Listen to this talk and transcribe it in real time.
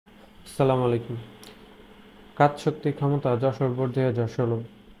আসসালামু আলাইকুম। কাজ শক্তি ক্ষমতা যশোর বোর্ড 2016।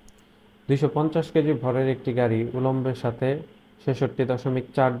 250 কেজি ভরের একটি গাড়ি উল্লম্বের সাথে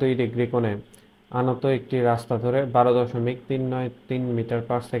 66.42 ডিগ্রি কোণে আনত একটি রাস্তা ধরে 12.393 মিটার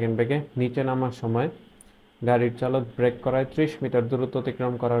পার সেকেন্ড বেগে নিচে নামার সময় গাড়ির চালক ব্রেক করায় 30 মিটার দূরত্ব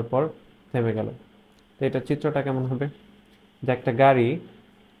অতিক্রম করার পর থেমে গেল। তো এটা চিত্রটা কেমন হবে, যে একটা গাড়ি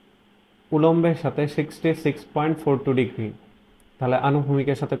উল্লম্বের সাথে 66.42 ডিগ্রি, তাহলে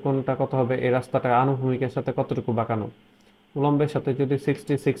আনুভূমিকের সাথে কোনটা কত হবে? এই রাস্তাটা আনুভূমিকের সাথে কতটুকু বাঁকানো? উল্লম্বের সাথে যদি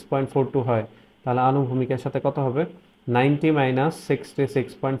 66.42 হয়, তাহলে আনুভূমিকের সাথে কত হবে? 90 মাইনাস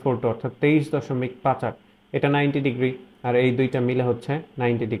 66.42, অর্থাৎ 23.58। এটা 90 ডিগ্রি, আর এই দুইটা মিলে হচ্ছে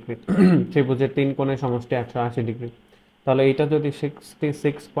 90 ডিগ্রি। ত্রিভুজের 3 কোণের সমষ্টি 180 ডিগ্রি। তাহলে এইটা যদি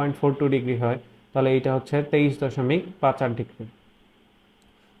 66.42 ডিগ্রি হয়, তাহলে এইটা হচ্ছে 23.58 ডিগ্রি।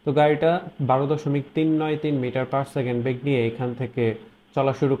 তো গাড়িটা 12.393 মিটার পার সেকেন্ড বেগ নিয়ে এখান থেকে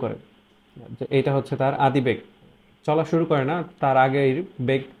চলা শুরু করে। এইটা হচ্ছে তার আদি বেগ। চলা শুরু করে না, তার আগের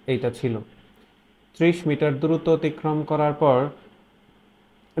বেগ এইটা ছিল। 30 মিটার দূরত্ব অতিক্রম করার পর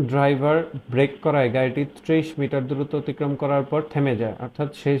ড্রাইভার ব্রেক করায় গাড়িটি 30 মিটার দূরত্ব অতিক্রম করার পর থেমে যায়, অর্থাৎ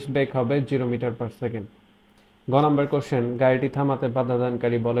শেষ বেগ হবে 0 মিটার পার সেকেন্ড। গ নম্বর কোশ্চেন, গাড়িটি থামাতে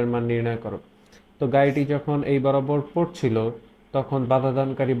বাধাদানকারী বলের মান নির্ণয় করো। তো গাড়িটি যখন এই বরাবর পড়ছিল তখন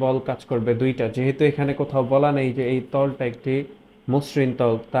বাধাদানকারী বল কাজ করবে দুইটা। যেহেতু এখানে কোথাও বলা নেই যে এই তলটা একটি মসৃণ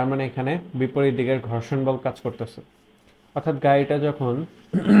তল, তার মানে এখানে বিপরীত দিকের ঘর্ষণ বল কাজ করতেছে। অর্থাৎ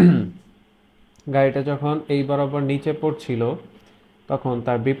গাড়িটা যখন এই বরাবর নিচে পড়ছিল তখন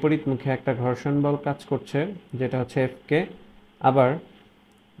তার বিপরীত মুখে একটা ঘর্ষণ বল কাজ করছে, যেটা হচ্ছে এফকে। আবার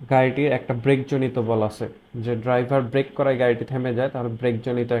গাড়িটির একটা ব্রেকজনিত বল আছে, যে ড্রাইভার ব্রেক করায় গাড়িটি থেমে যায়, তাহলে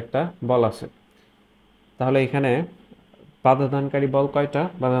ব্রেকজনিত একটা বল আছে। তাহলে এখানে বাধাদানকারী বল কয়টা?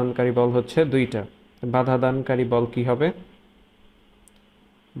 বাধাদানকারী বল হচ্ছে দুইটা। বাধাদানকারী বল কি হবে?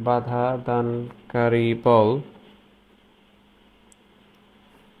 বাধাদানকারী বল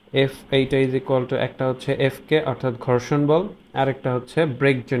এফ এইটা ইজ ইকুয়াল টু, একটা হচ্ছে এফ কে অর্থাৎ ঘর্ষণ বল, আর একটা হচ্ছে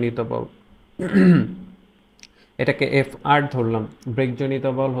ব্রেকজনিত বল। এটাকে এফ আর ধরলাম, ব্রেকজনিত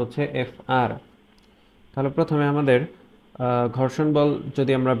বল হচ্ছে এফ আর। তাহলে প্রথমে আমাদের ঘর্ষণ বল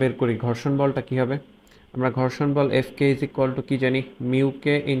যদি আমরা বের করি, ঘর্ষণ বলটা কি হবে? আমরা ঘর্ষণ বল F K is equal to কি জানি? মিউ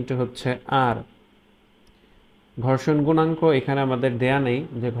কে ইন্টু হচ্ছে আর। ঘর্ষণ গুণাঙ্ক এখানে আমাদের দেয়া নেই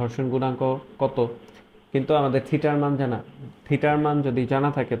যে ঘর্ষণ গুণাঙ্ক কত, কিন্তু আমাদের থিটার মান জানা। থিটার মান যদি জানা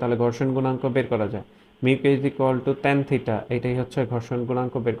থাকে তাহলে ঘর্ষণ গুণাঙ্ক বের করা যায়। Mu K is equal to tan theta, এটাই হচ্ছে ঘর্ষণ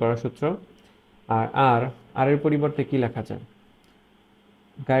গুণাঙ্ক বের করার সূত্র। আর আর এর পরিবর্তে কি লেখা যায়?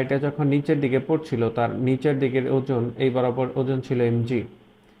 গাড়িটা যখন নিচের দিকে পড়ছিল তার নিচের দিকের ওজন এই বরাবর ওজন ছিল এমজি।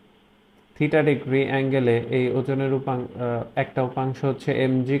 থিটা ডিগ্রি অ্যাঙ্গেলে এই ওজনের একটা উপাংশ হচ্ছে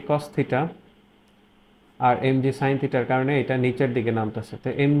এমজি কস থিটা, আর এমজি সাইন থিটার কারণে এটা নিচের দিকে নামতেছে। তো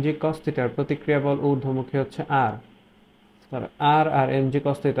এমজি কস থিটার প্রতিক্রিয়া বল ঊর্ধ্বমুখী হচ্ছে আর। তাহলে আর আর এমজি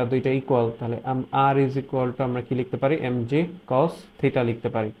কস থিটা দুইটা ইকুয়াল, তাহলে আর ইজ ইকুয়াল টু আমরা কি লিখতে পারি? এমজি কস থিটা লিখতে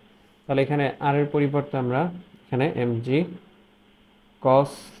পারি। তাহলে এখানে আর এর পরিবর্তে আমরা এখানে এমজি কস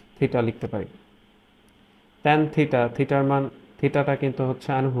থিটা লিখতে পারি। ট্যান থিটা, থিটার মান, থিটাটা কিন্তু হচ্ছে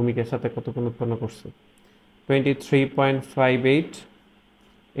আনুভূমিকের সাথে কত কোণ উৎপন্ন করছে? 23.58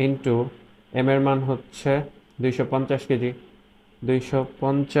 ইন্টু এম এর মান হচ্ছে 250 কেজি,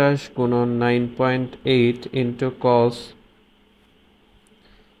 250 গুণন 9.8 ইন্টু কস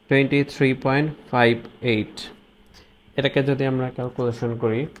 23.58। এটাকে যদি আমরা ক্যালকুলেশন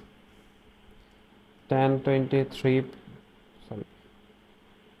করি, tan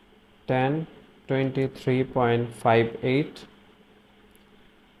 23.58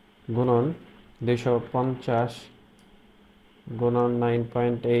 গুণন 250 গুণন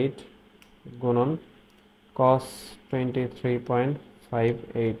 9.8 গুণন cos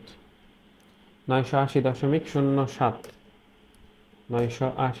 23.58, 980.07,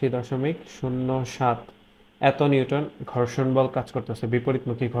 980.07 এত নিউটন ঘর্ষণ বল কাজ করতেছে।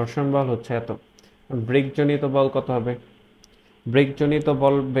 বিপরীতমুখী ঘর্ষণ বল হচ্ছে এত। ব্রেকজনিত বল কত হবে? ব্রেকজনিত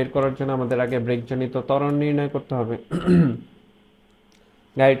বল বের করার জন্য আমাদের আগে ব্রেকজনিত ত্বরণ নির্ণয় করতে হবে।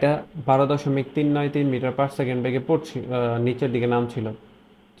 গাড়িটা 12.393 মিটার পার সেকেন্ড বেগে নিচের দিকে নামছিল।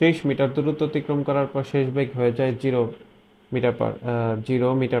 30 মিটার দূরত্ব অতিক্রম করার পর শেষ বেগ হয়ে যায় 0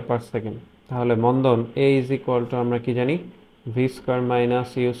 মিটার পার সেকেন্ড। তাহলে মন্দন এ ইজ ইকুয়াল টু আমরা কি জানি? V square minus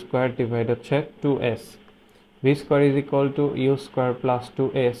you square divide হচ্ছে 2s। V square is equal to you square plus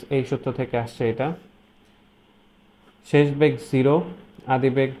 2s, এই সূত্র থেকে আসছে এটা। শেষ বেগ 0, আদি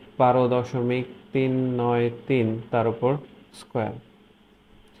বেগ 12.393, তার উপর স্কোয়ার।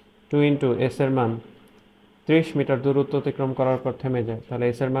 2 ইন্টু এস এর মান 30 মিটার দূরত্ব অতিক্রম করার পর থেমে যায়, তাহলে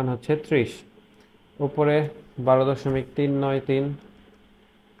এস এর মান হচ্ছে 30। উপরে 12.393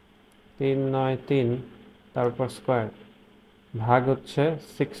 393 তার উপর স্কোয়ার ভাগ হচ্ছে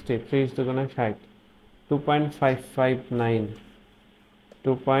 60, 30 দুগুণে 60, 2.559,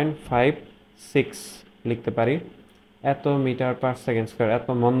 2.56 লিখতে পারি। এত মিটার পার সেকেন্ড স্কোয়ার, এত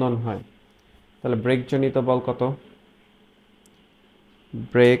মন্দন হয়। তাহলে ব্রেক জনিত বল কত?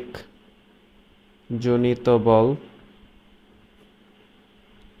 ব্রেক জনিত বল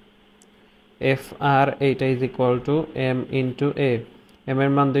Fr, এইটা is equal to m into a। m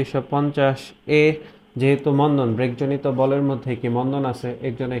এর মান 250, a যেহেতু মন্দন, ব্রেকজনিত বলের মধ্যে কি মন্দন আছে,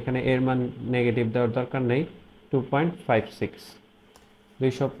 এর জন্য এখানে এর মান নেগেটিভ দেওয়ার দরকার নেই। 2.56,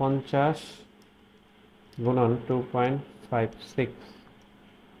 250 গুণন 2.56,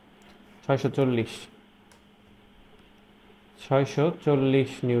 640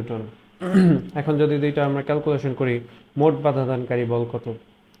 নিউটন। এখন যদি দুইটা আমরা ক্যালকুলেশন করি, মোট বাধাদানকারী বল কত?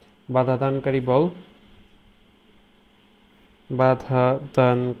 বাধাদানকারী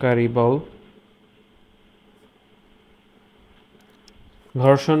বল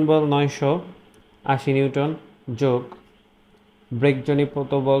ঘর্ষণ বল 980 নিউটন যোগ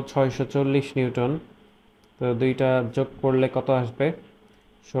ব্রেকজনিত বল 640 নিউটন, তো দুইটা যোগ করলে কত আসবে?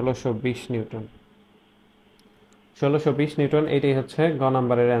 1620 নিউটন। 1620 নিউটন, এটাই হচ্ছে গ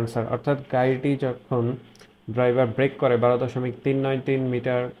নাম্বারের অ্যান্সার। অর্থাৎ গাড়িটি যখন ড্রাইভার ব্রেক করে 12.393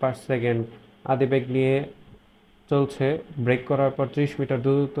 মিটার পার সেকেন্ড আদিবেগ নিয়ে চলছে, ব্রেক করার পর 30 মিটার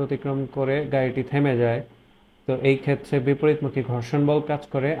দ্রুত অতিক্রম করে গাড়িটি থেমে যায়, তো এই ক্ষেত্রে বিপরীতমুখী ঘর্ষণ বল কাজ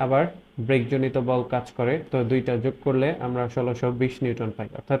করে, আবার ব্রেকজনিত বল কাজ করে, তো দুইটা যোগ করলে আমরা 1620 নিউটন পাই।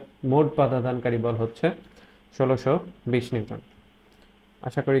 অর্থাৎ মোট বাধাদানকারী বল হচ্ছে 1620 নিউটন।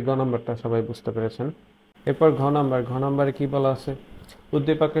 আশা করি গ নম্বরটা সবাই বুঝতে পেরেছেন। এরপর ঘ নম্বরে কি বলা আছে?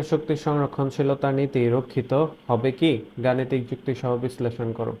 উদ্দীপকের শক্তি সংরক্ষণশীলতার নীতি রক্ষিত হবে কি? গাণিতিক যুক্তি সহ বিশ্লেষণ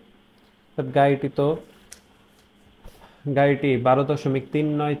করো। গাড়িটি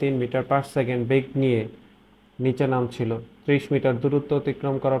 12.393 মিটার পার সেকেন্ড বেগ নিয়ে নিচে নামছিল। 30 মিটার দূরত্ব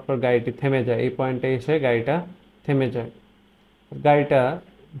অতিক্রম করার পর গাড়িটি থেমে যায়। এই পয়েন্টে এসে গাড়িটা থেমে যায়। গাড়িটা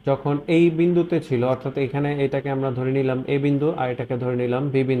যখন এই বিন্দুতে ছিল, অর্থাৎ এখানে এটাকে আমরা ধরে নিলাম এ বিন্দু আর এটাকে ধরে নিলাম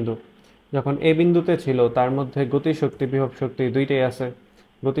বি বিন্দু। যখন এ বিন্দুতে ছিল তার মধ্যে গতিশক্তি বিভব শক্তি দুইটাই আছে।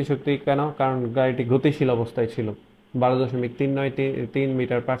 গতিশক্তি কেন? কারণ গাড়িটি গতিশীল অবস্থায় ছিল, 12.393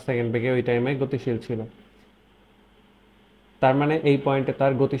 মিটার পার সেকেন্ড বেগে ওই টাইমে গতিশীল ছিল, তার মানে এই পয়েন্টে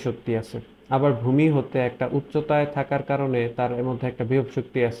তার গতিশক্তি আছে। আবার ভূমি হতে একটা উচ্চতায় থাকার কারণে তার মধ্যে একটা বিভব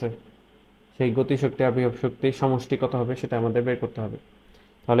শক্তি আছে। সেই গতিশক্তি আর বিভব শক্তির সমষ্টি কত হবে সেটা আমাদের বের করতে হবে।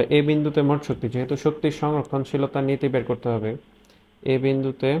 তাহলে এ বিন্দুতে মোট শক্তি, যেহেতু শক্তির সংরক্ষণশীলতার নীতি বের করতে হবে, এ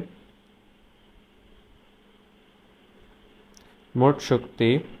বিন্দুতে মোট শক্তি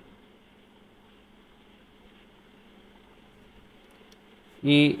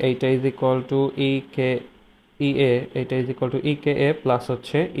E, এইটা ইজ ইকুয়াল টু ই কে ইএ, এটা is equal to E K A plus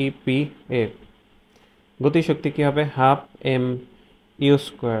হচ্ছে ই পি এ। গতিশক্তি কি হবে? হাফ এম ইউ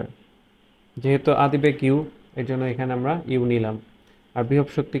স্কোয়ার, যেহেতু আদিবেগ ইউ এর জন্য এখানে আমরা ইউ নিলাম। আর বিভব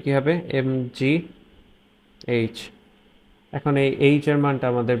শক্তি কি হবে? M G H. এখন এই এইচ এর মানটা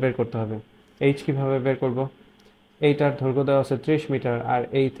আমাদের বের করতে হবে। এইচ কিভাবে বের করব? এইটার দৈর্ঘ্য দেওয়া আছে 30 মিটার আর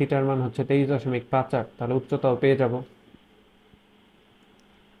এই থিটার মান হচ্ছে 23.58, তাহলে উচ্চতাও পেয়ে যাব।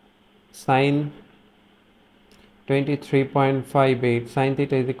 Sign 23.58 sine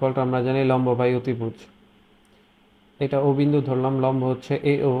theta is equal to, আমরা জানি লম্ব বাই অতিভুজ। এটা ও বিন্দু ধরলাম, লম্ব হচ্ছে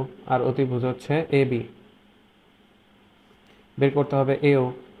এও আর অতিভুজ হচ্ছে এ বি। বের করতে হবে এও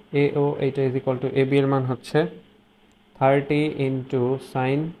এটা is equal to A B এর মান হচ্ছে 30 ইন্টু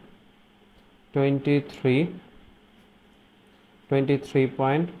সাইন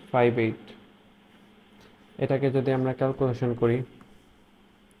 23.58। এটাকে যদি আমরা ক্যালকুলেশন করি,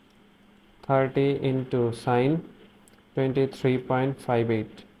 30 ইন্টু সাইন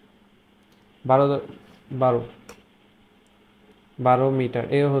 23.58, 12 মিটার,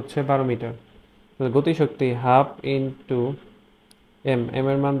 এও হচ্ছে 12 মিটার। গতিশক্তি হাফ ইন্টু এম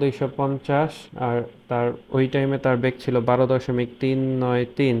এর মান 250 আর তার ওই টাইমে তার বেগ ছিল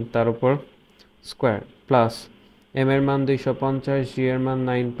 12.393 তার উপর স্কোয়ার প্লাস এম এর মান 250, জি এর মান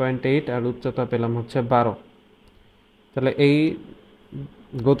 9.8 আর উচ্চতা পেলাম হচ্ছে 12। তাহলে এই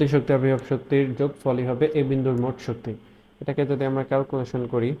গতিশক্তি আর বিভব শক্তির যোগফলই হবে এ বিন্দুর মোট শক্তি। এটাকে যদি আমরা ক্যালকুলেশন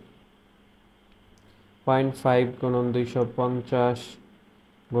করি, 0.5 গুণন 250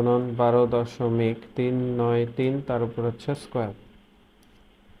 গুণন 12.393 তার উপর হচ্ছে স্কোয়ার,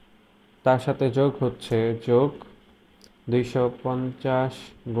 তার সাথে যোগ হচ্ছে 250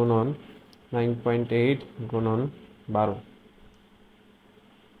 গুণন 9.8 গুণন 12,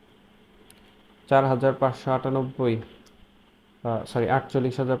 48,598 বা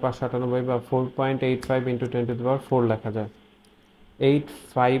 4.85 ইন্টু 10 টু দি পাওয়ার 4 লেখা যায়।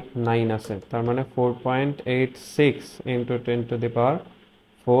 859 আছে, তার মানে 4.86 ইন্টু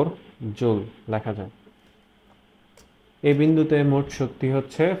 10⁴ জুল লেখা যায়। এই বিন্দুতে মোট শক্তি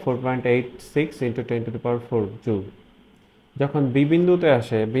হচ্ছে 4.86 ইন্টু 10⁴ জুল। যখন বি বিন্দুতে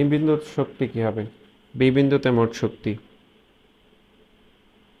আসে, বি বিন্দুর শক্তি কি হবে? বি বিন্দুতে মোট শক্তি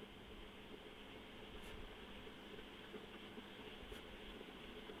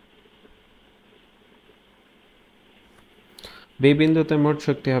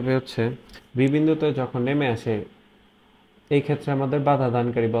হবে হচ্ছে, বি বিন্দুতে যখন নেমে আসে এই ক্ষেত্রে আমাদের বাধা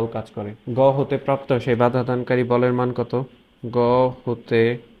দানকারী বল কাজ করে। গ হতে প্রাপ্ত সেই বাধা দানকারী বলের মান কত? গ হতে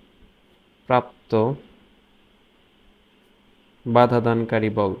প্রাপ্ত বাধা দানকারী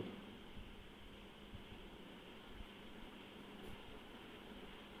বল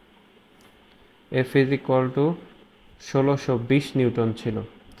F = 1620 নিউটন ছিল।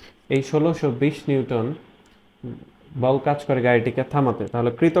 এই 1620 নিউটন বল কাজ করে গাড়িটিকে থামাতে।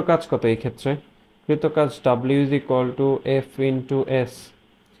 তাহলে কৃত কাজ কত এই ক্ষেত্রে? কৃত কাজ W = F × S।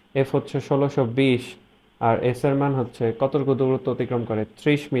 F হচ্ছে 1620 আর S এর মান হচ্ছে কতটুকু দূরত্ব অতিক্রম করে?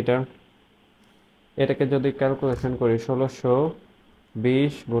 30 মিটার। এটাকে যদি ক্যালকুলেশন করি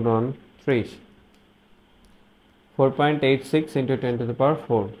 1620 গুণন 30, 4.86 ইন্টু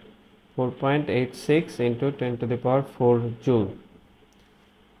 10⁴, 4.86 ইন্টু 10⁴ জুল।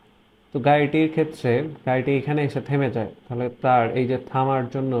 তো গাড়িটির ক্ষেত্রে গাড়িটি এখানে এসে থেমে যায়, তাহলে তার এই যে থামার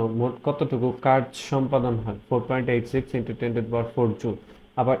জন্য মোট কতটুকু কাজ সম্পাদন হয়? 4.86 ইন্টু 10⁴ জুল।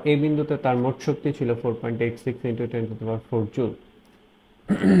 আবার এই বিন্দুতে তার মোট শক্তি ছিল 4.86 ইন্টু 10⁴ জুল।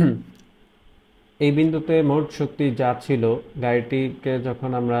 এই বিন্দুতে মোট শক্তি যা ছিল, গাড়িটিকে যখন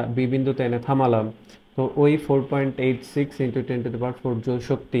আমরা বি বিন্দুতে এনে থামালাম, তো ওই 4.86 ইন্টু 10⁴ জুল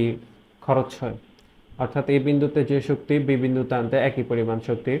শক্তি খরচ হয়। অর্থাৎ এই বিন্দুতে যে শক্তি, বি বিন্দুতে আনতে একই পরিমাণ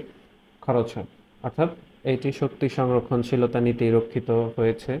শক্তির খরচ হয়। অর্থাৎ এটি শক্তি সংরক্ষণশীলতা নীতি রক্ষিত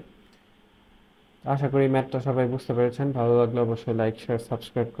হয়েছে। আশা করি ম্যাথটা সবাই বুঝতে পেরেছেন। ভালো লাগলে অবশ্যই লাইক, শেয়ার,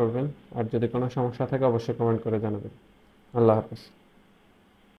 সাবস্ক্রাইব করবেন। আর যদি কোনো সমস্যা থাকে অবশ্যই কমেন্ট করে জানাবেন। আল্লাহ হাফেজ।